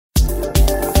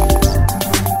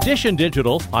Dish and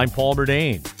Digital, I'm Paul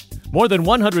Murnane. More than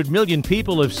 100 million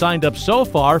people have signed up so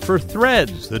far for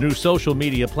Threads, the new social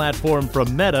media platform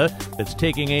from Meta that's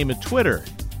taking aim at Twitter.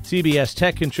 CBS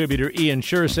tech contributor Ian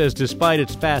Sherr says despite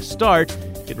its fast start,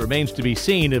 it remains to be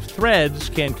seen if Threads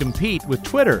can compete with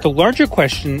Twitter. The larger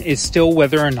question is still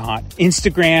whether or not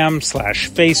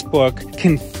Instagram/Facebook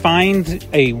can find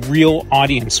a real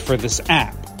audience for this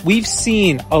app. We've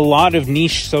seen a lot of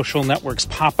niche social networks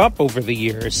pop up over the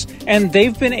years, and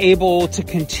they've been able to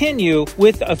continue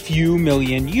with a few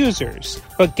million users.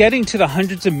 But getting to the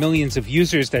hundreds of millions of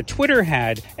users that Twitter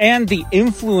had and the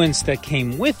influence that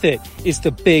came with it is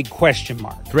the big question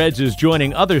mark. Threads is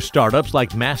joining other startups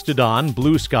like Mastodon,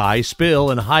 Blue Sky, Spill,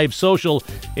 and Hive Social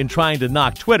in trying to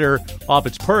knock Twitter off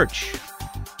its perch.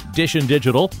 Dish and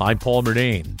Digital, I'm Paul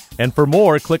Murnane. And for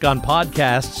more, click on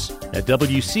podcasts at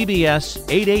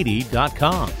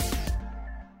WCBS880.com.